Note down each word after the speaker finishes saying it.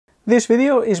This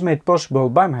video is made possible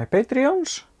by my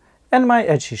Patreons and my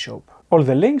Etsy shop. All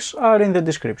the links are in the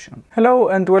description. Hello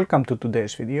and welcome to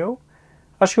today's video.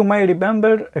 As you may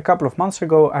remember, a couple of months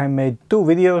ago I made two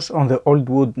videos on the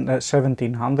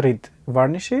OldWood1700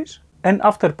 varnishes, and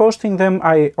after posting them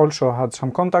I also had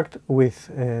some contact with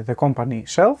the company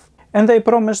itself, and they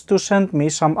promised to send me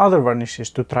some other varnishes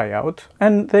to try out,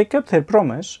 and they kept their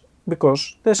promise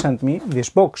because they sent me this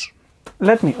box.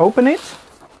 Let me open it.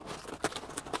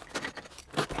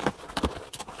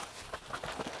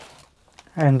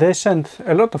 And they sent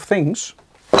a lot of things.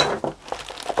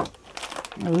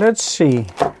 Let's see.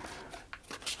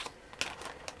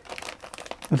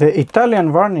 The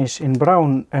Italian varnish in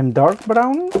brown and dark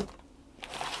brown,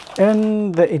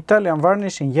 and the Italian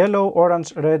varnish in yellow,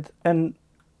 orange, red and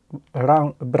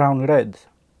brown red.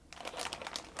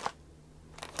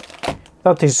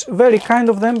 That is very kind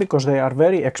of them because they are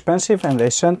very expensive, and they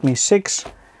sent me 6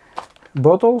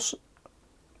 bottles.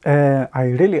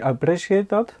 I really appreciate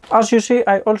that. As you see,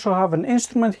 I also have an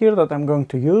instrument here that I'm going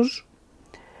to use,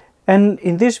 and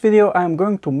in this video I'm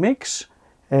going to mix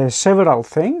several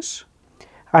things.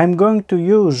 I'm going to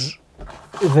use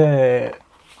the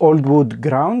OldWood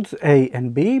ground A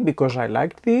and B because I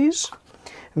liked these.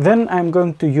 Then I'm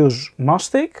going to use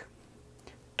mastic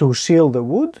to seal the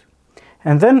wood,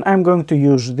 and then I'm going to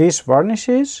use these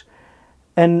varnishes.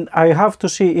 And I have to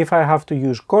see if I have to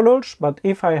use colors, but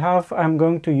if I have, I'm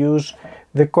going to use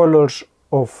the colors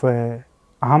of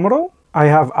Amro. I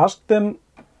have asked them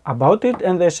about it,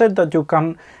 and they said that you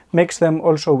can mix them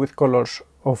also with colors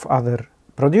of other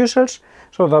producers,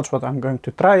 so that's what I'm going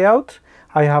to try out.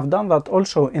 I have done that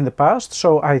also in the past,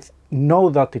 so I know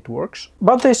that it works.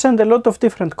 But they send a lot of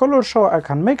different colors, so I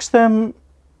can mix them,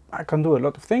 I can do a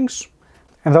lot of things,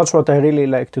 and that's what I really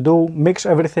like to do, mix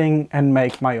everything and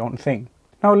make my own thing.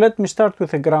 Now let me start with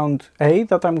the ground A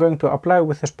that I'm going to apply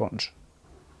with a sponge.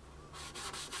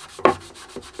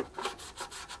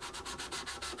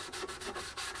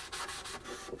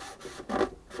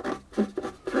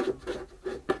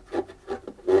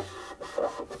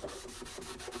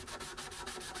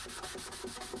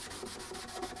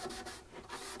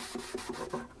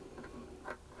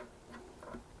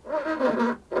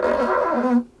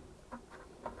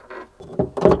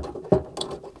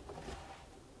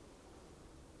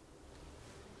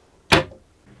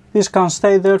 This can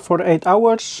stay there for 8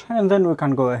 hours and then we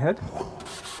can go ahead.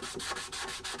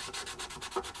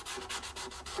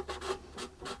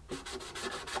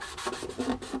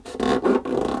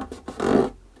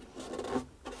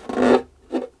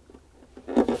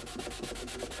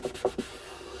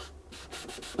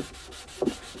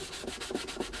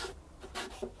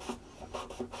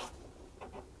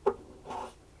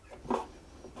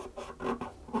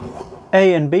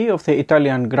 A and B of the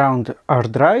Italian ground are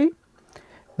dry.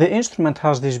 The instrument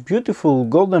has this beautiful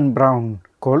golden brown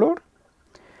color.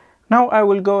 Now I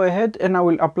will go ahead and I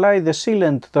will apply the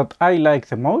sealant that I like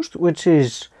the most, which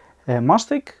is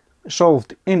mastic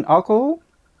solved in alcohol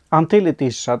until it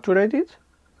is saturated,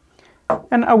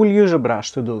 and I will use a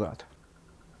brush to do that.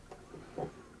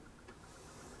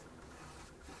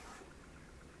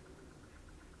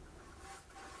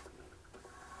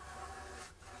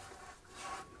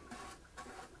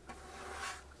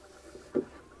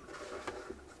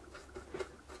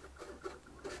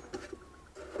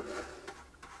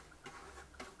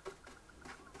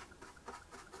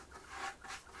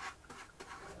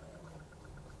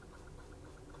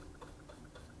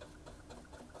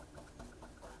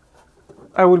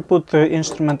 I will put the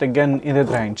instrument again in the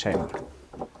drying chamber.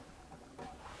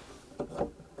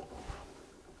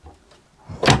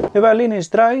 The violin is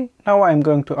dry. Now I am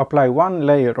going to apply one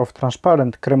layer of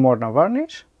transparent Cremorna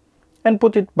varnish and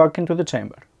put it back into the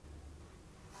chamber.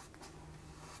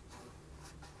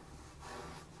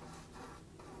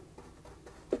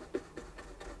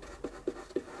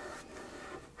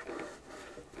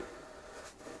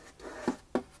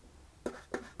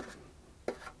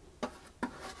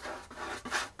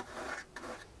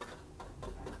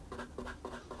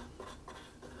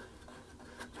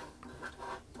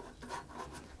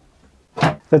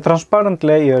 The transparent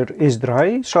layer is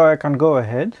dry, so I can go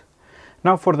ahead.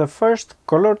 Now for the first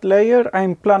colored layer I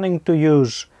am planning to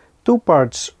use 2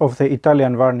 parts of the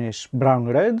Italian varnish brown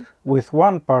red with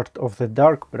 1 part of the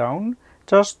dark brown,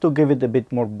 just to give it a bit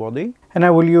more body, and I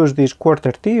will use this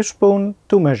 1/4 teaspoon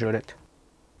to measure it.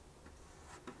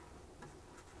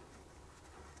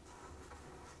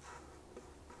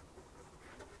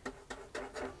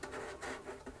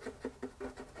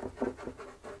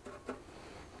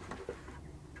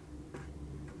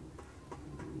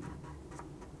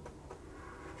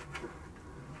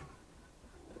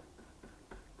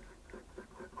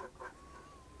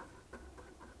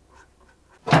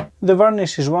 The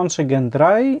varnish is once again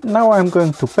dry. Now I'm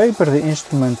going to paper the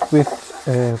instrument with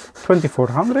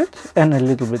 2400 and a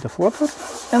little bit of water,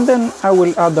 and then I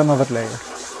will add another layer.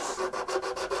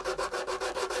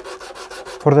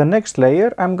 For the next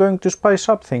layer I'm going to spice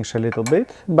up things a little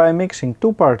bit by mixing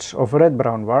 2 parts of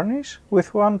red-brown varnish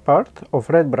with 1 part of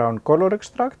red-brown color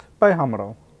extract by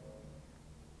Hammerl.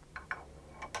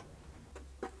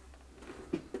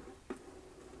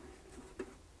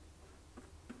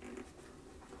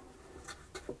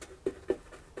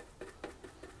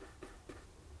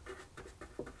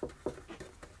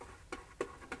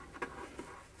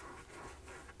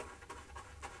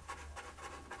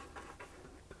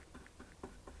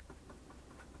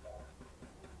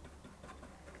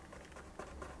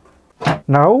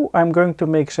 Now I'm going to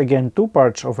mix again 2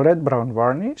 parts of red-brown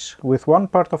varnish with 1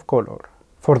 part of color.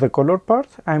 For the color part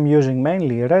I'm using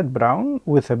mainly red-brown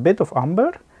with a bit of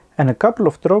amber and a couple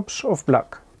of drops of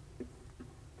black.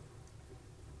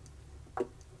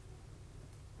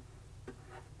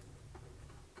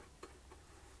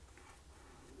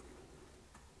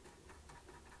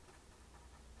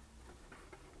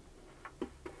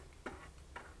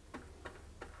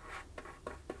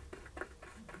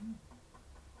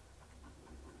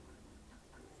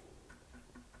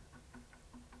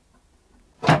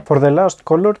 For the last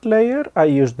colored layer I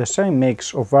used the same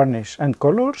mix of varnish and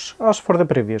colors as for the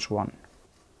previous one.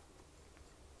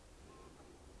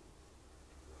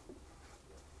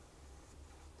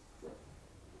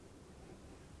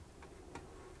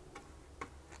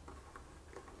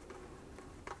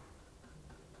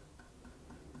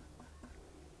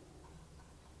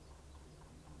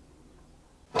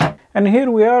 And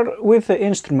here we are with the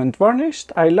instrument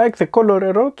varnished. I like the color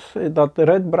a lot. That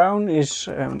red-brown is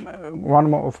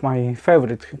one of my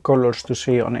favorite colors to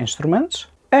see on instruments.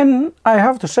 And I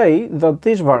have to say that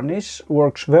this varnish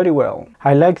works very well.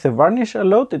 I like the varnish a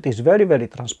lot. It is very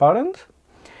transparent.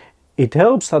 It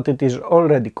helps that it is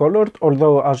already colored,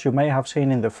 although as you may have seen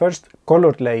in the first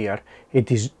colored layer,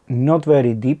 it is not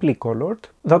very deeply colored.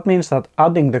 That means that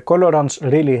adding the colorants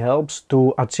really helps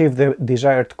to achieve the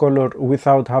desired color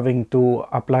without having to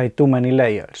apply too many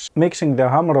layers. Mixing the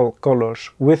Hammerl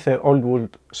colors with the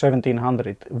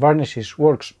OldWood1700 varnishes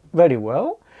works very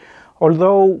well,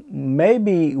 although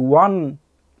maybe 1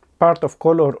 part of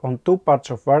color on 2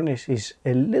 parts of varnish is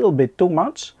a little bit too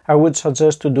much. I would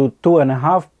suggest to do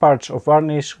 2.5 parts of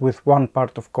varnish with 1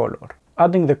 part of color.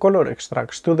 Adding the color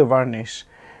extracts to the varnish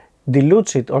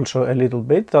dilutes it also a little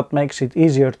bit. That makes it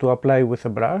easier to apply with a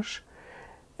brush,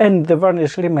 and the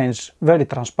varnish remains very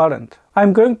transparent.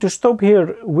 I'm going to stop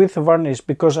here with the varnish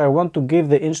because I want to give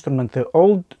the instrument the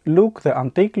old look, the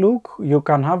antique look. You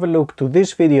can have a look to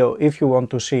this video if you want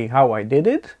to see how I did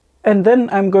it. And then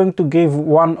I'm going to give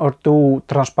 1 or 2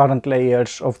 transparent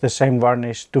layers of the same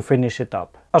varnish to finish it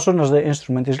up. As soon as the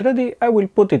instrument is ready, I will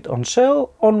put it on sale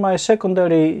on my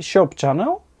secondary shop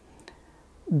channel.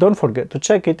 Don't forget to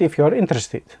check it if you are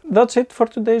interested. That's it for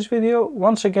today's video.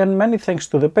 Once again, many thanks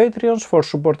to the Patreons for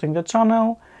supporting the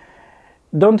channel.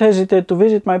 Don't hesitate to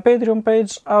visit my Patreon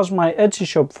page as my Etsy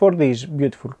shop for these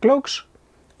beautiful cloaks.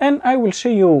 And I will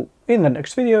see you in the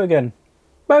next video again.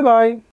 Bye bye!